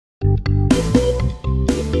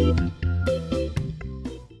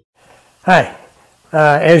Hi,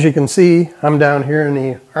 as you can see, I'm down here in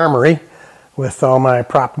the armory with all my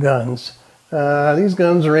prop guns. These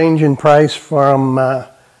guns range in price from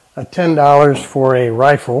 $10 for a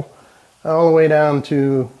rifle all the way down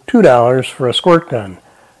to $2 for a squirt gun.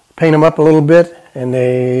 Paint them up a little bit and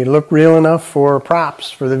they look real enough for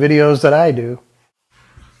props for the videos that I do.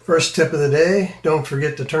 First tip of the day, don't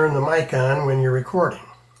forget to turn the mic on when you're recording.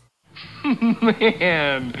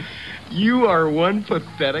 Man, you are one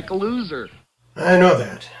pathetic loser. I know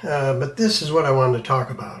that, but this is what I wanted to talk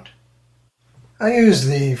about. I use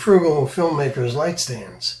the Frugal Filmmakers light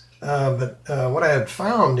stands, but what I have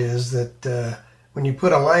found is that when you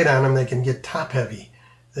put a light on them, they can get top heavy.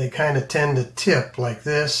 They kind of tend to tip like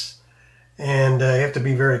this, and you have to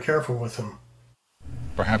be very careful with them.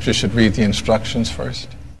 Perhaps you should read the instructions first.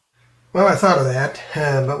 Well, I thought of that,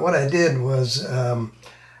 but what I did was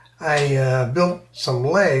I built some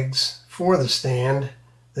legs for the stand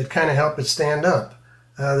that kind of help it stand up.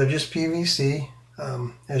 They're just PVC.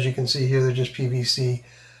 As you can see here, they're just PVC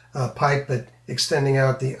pipe, but extending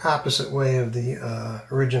out the opposite way of the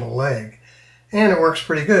original leg. And it works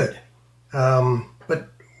pretty good. But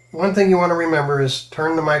one thing you want to remember is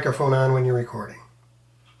turn the microphone on when you're recording.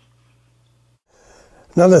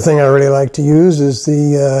 Another thing I really like to use is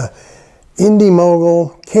the Indie Mogul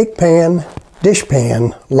Cake Pan Dish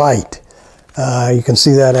Pan Light. You can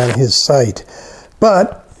see that on his site.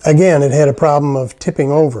 But again, it had a problem of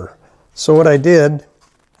tipping over. So what I did,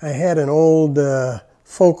 I had an old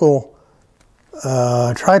focal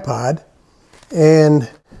tripod, and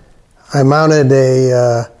I mounted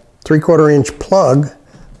a 3/4 inch plug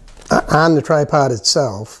on the tripod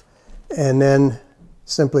itself, and then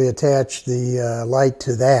simply attached the light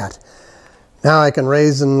to that. Now I can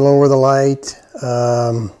raise and lower the light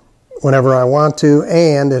whenever I want to,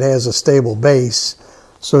 and it has a stable base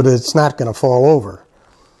so that it's not going to fall over.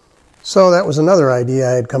 So that was another idea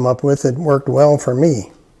I had come up with that worked well for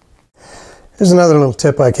me. Here's another little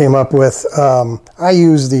tip I came up with. I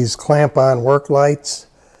use these clamp-on work lights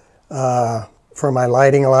for my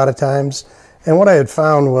lighting a lot of times, and what I had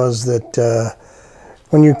found was that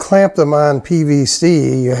when you clamp them on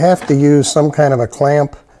PVC, you have to use some kind of a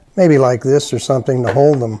clamp, maybe like this or something, to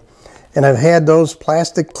hold them. And I've had those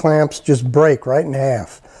plastic clamps just break right in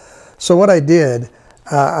half. So what I did,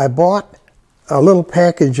 I bought a little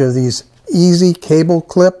package of these easy cable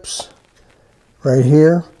clips right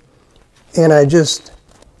here, and I just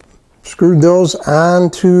screwed those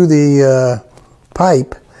onto the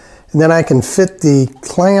pipe, and then I can fit the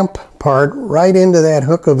clamp part right into that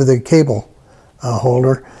hook of the cable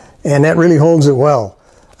holder, and that really holds it well.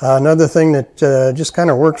 Another thing that just kind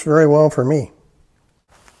of works very well for me.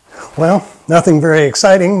 Well, nothing very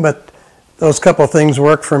exciting, but those couple things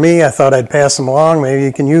work for me. I thought I'd pass them along. Maybe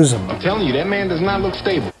you can use them. I'm telling you, that man does not look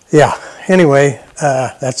stable. Yeah. Anyway,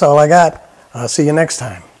 that's all I got. I'll see you next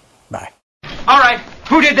time. Bye. All right.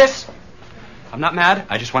 Who did this? I'm not mad.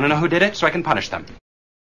 I just want to know who did it so I can punish them.